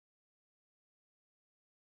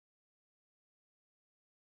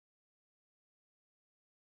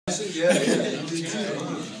Yeah, yeah.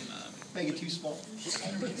 Make it too small.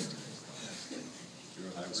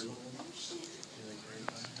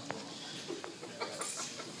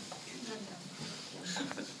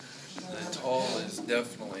 The tall is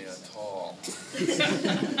definitely a tall.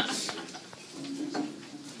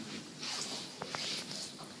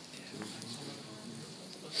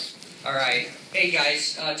 All right. Hey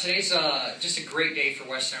guys, today's just a great day for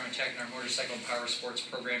Western Iowa Tech and our motorcycle and power sports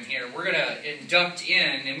program here. We're going to induct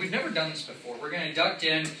in, and we've never done this before, we're going to induct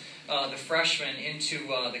in the freshmen into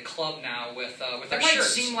the club now with our shirts. It might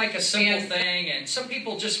seem like a simple thing, and some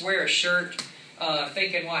people just wear a shirt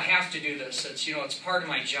thinking, well, I have to do this. It's, it's part of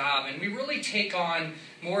my job. And we really take on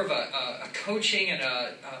more of a coaching and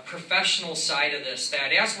a professional side of this,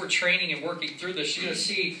 that as we're training and working through this, you're going to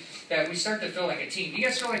see that we start to feel like a team. Do you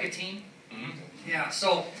guys feel like a team? Mm-hmm. Yeah,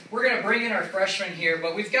 so we're going to bring in our freshmen here,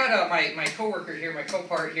 but we've got my coworker here, my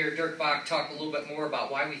co-part here, Dirk Bach, talk a little bit more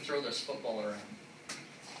about why we throw this football around.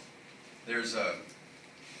 There's a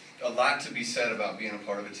lot to be said about being a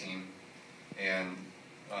part of a team, and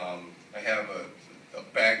I have a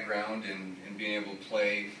background in being able to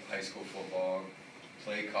play high school football,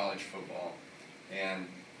 play college football, and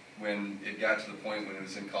when it got to the point when it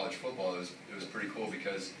was in college football, it was pretty cool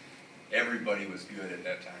because everybody was good at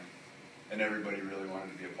that time, and everybody really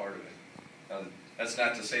wanted to be a part of it. Now, that's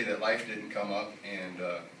not to say that life didn't come up and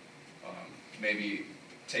maybe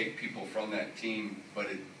take people from that team, but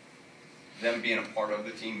them being a part of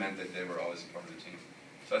the team meant that they were always a part of the team.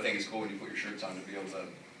 So I think it's cool when you put your shirts on to be able to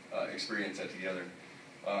experience that together.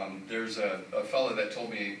 There's a fellow that told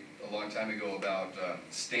me a long time ago about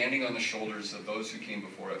standing on the shoulders of those who came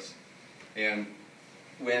before us. And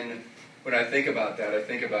when I think about that, I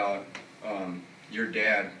think about your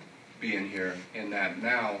dad being here, and that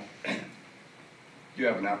now you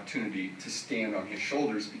have an opportunity to stand on his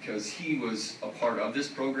shoulders because he was a part of this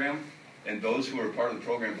program, and those who were part of the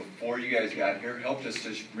program before you guys got here helped us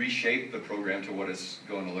to reshape the program to what it's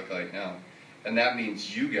going to look like now. And that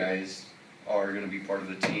means you guys are going to be part of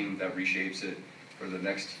the team that reshapes it for the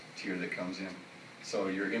next tier that comes in. So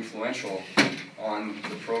you're influential on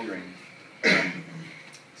the program.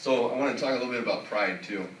 So I want to talk a little bit about pride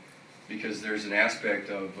too, because there's an aspect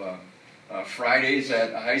of Fridays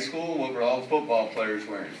at high school. What were all the football players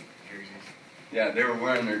wearing? Jerseys. Yeah, they were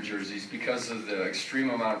wearing their jerseys because of the extreme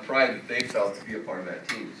amount of pride that they felt to be a part of that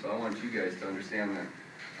team. So I want you guys to understand that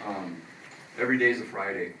every day is a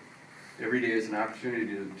Friday. Every day is an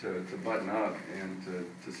opportunity to button up and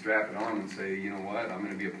to strap it on and say, you know what, I'm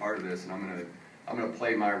going to be a part of this, and I'm going to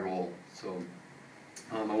play my role. So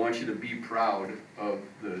I want you to be proud of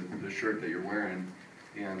the shirt that you're wearing,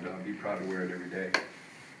 and be proud to wear it every day.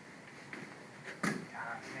 God,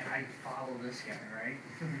 man, I follow this guy, right?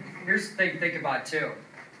 Here's the thing to think about too.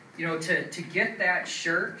 To get that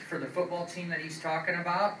shirt for the football team that he's talking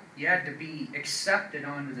about, you had to be accepted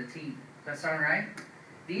onto the team. Does that sound right?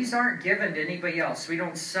 These aren't given to anybody else. We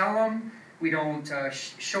don't sell them. We don't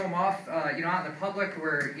show them off, out in the public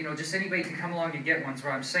where, just anybody can come along and get one is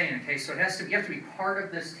what I'm saying, okay? So you have to be part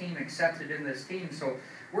of this team, accepted in this team. So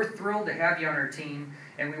we're thrilled to have you on our team,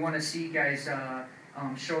 and we want to see you guys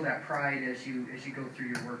show that pride as you go through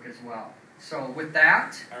your work as well. So with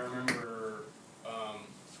that, I remember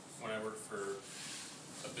when I worked for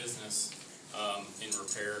a business in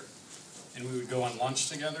repair, and we would go on lunch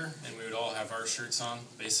together, and we would all have our shirts on.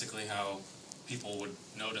 Basically, how people would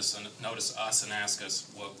notice us and ask us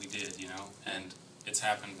what we did, And it's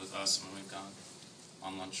happened with us when we've gone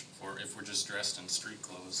on lunch before. If we're just dressed in street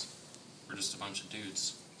clothes, we're just a bunch of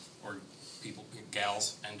dudes, or people,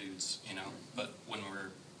 gals and dudes, But when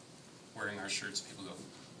we're wearing our shirts, people go,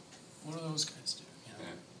 "What do those guys do?" Yeah.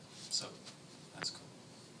 So that's cool.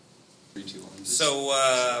 3, 2, 1. So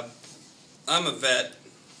I'm a vet.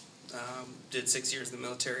 Did 6 years in the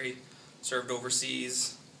military, served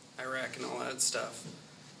overseas, Iraq and all that stuff.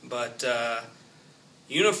 But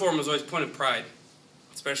uniform was always a point of pride,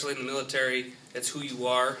 especially in the military. It's who you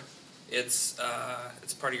are. It's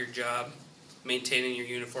part of your job, maintaining your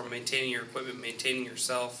uniform, maintaining your equipment, maintaining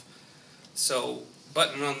yourself. So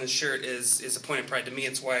buttoning on this shirt is a point of pride to me.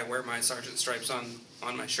 It's why I wear my sergeant stripes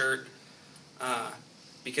on my shirt.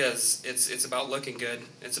 Because it's about looking good.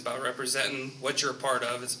 It's about representing what you're a part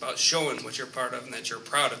of. It's about showing what you're a part of and that you're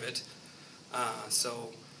proud of it.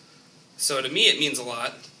 So to me it means a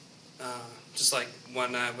lot. Just like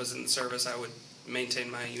when I was in the service, I would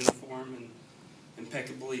maintain my uniform and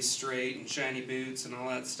impeccably straight and shiny boots and all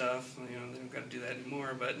that stuff. They don't got to do that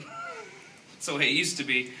anymore, but it's the way it used to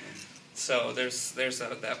be. So there's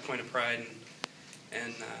that point of pride,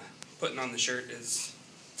 and putting on the shirt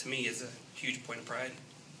to me is a huge point of pride.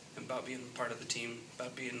 about being part of the team,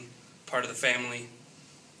 about being part of the family.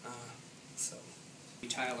 So.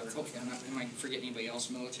 Tyler, hopefully am I forgetting anybody else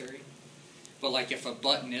military? But like if a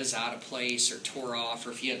button is out of place or tore off,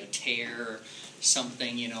 or if you had a tear or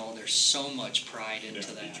something, you know, there's so much pride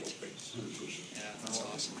into that. Yeah, that's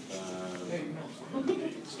awesome.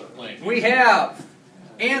 We have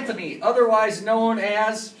Anthony, otherwise known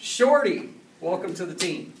as Shorty. Welcome to the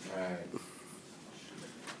team. All right.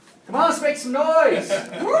 Come on, let's make some noise.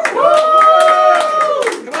 Woo!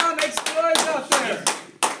 Come on, make some noise out there.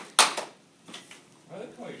 Why do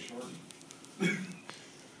they call you Shorty?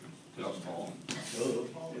 That was tall.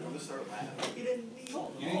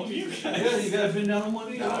 Yeah, you guys been down on one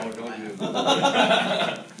of these? No, don't do it.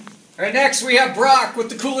 All right, next we have Brock with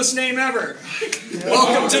the coolest name ever.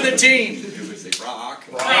 Welcome to the team. You would say rock.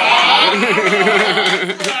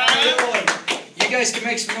 You guys can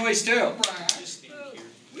make some noise too.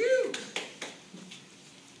 Woo!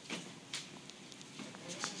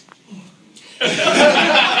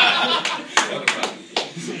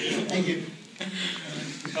 Thank you.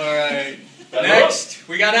 All right. Next,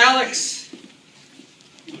 we got Alex.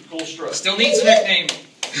 Cool strut. Still needs a nickname.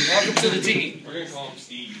 Welcome to the team. We're gonna call him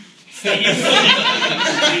Steve. Steve.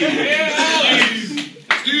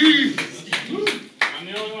 I'm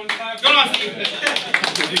the only one clapping. Go on, Steve.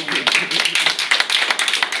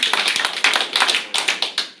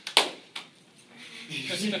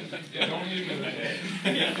 Yeah, don't hit him in the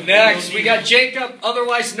head. Next, we got Jacob,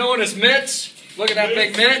 otherwise known as Mitts. Look at that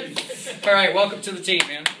big mitt. All right, welcome to the team,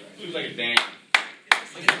 man. Looks like a dam.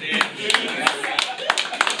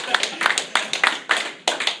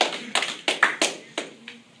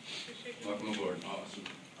 Welcome aboard. Awesome.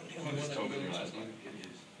 Is Tobin your last name?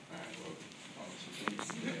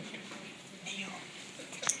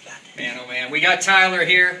 Man, oh man, we got Tyler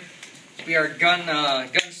here. We are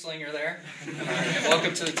gunslinger there. All right,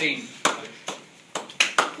 welcome to the team.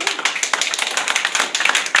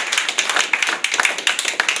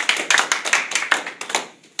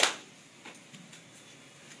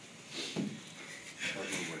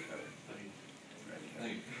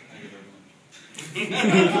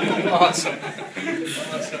 Awesome.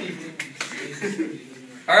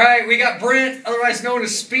 All right, we got Brent, otherwise known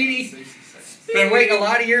as Speedy. Been waiting a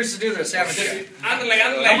lot of years to do this, haven't you? How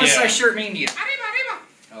much does that shirt mean to you?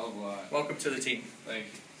 Hell of a lot. Welcome to the team. Thank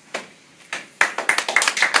you.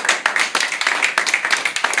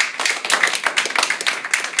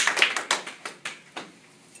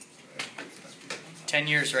 10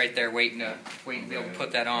 years right there waiting to be able to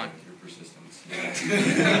put that on. Your persistence.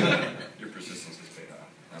 Your persistence has paid off.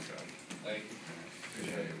 I'm proud. Thank you.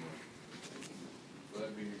 Appreciate it. Glad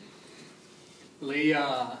to be here. Lee,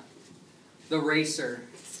 the racer,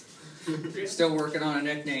 still working on a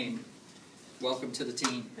nickname. Welcome to the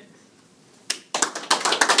team.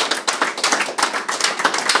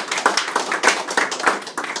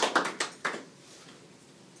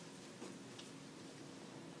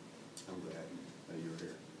 I'm glad that you were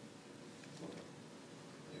here.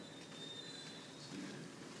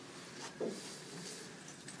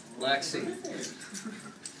 Lexi,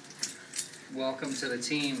 welcome to the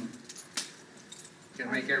team.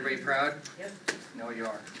 Gonna make everybody proud? Yep. No, you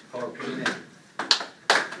are.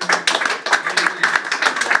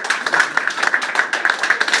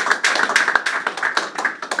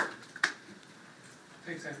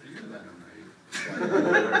 Takes after you then,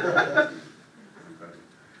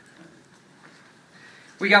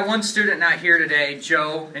 We got one student not here today,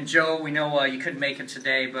 Joe. And Joe, we know you couldn't make it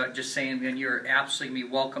today, but just saying, man, you're absolutely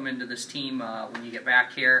welcome into this team when you get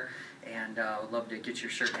back here. And would love to get your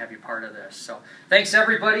shirt and have you part of this. So thanks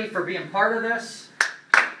everybody for being part of this.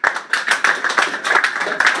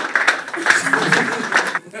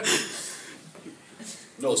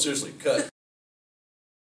 No, seriously, cut.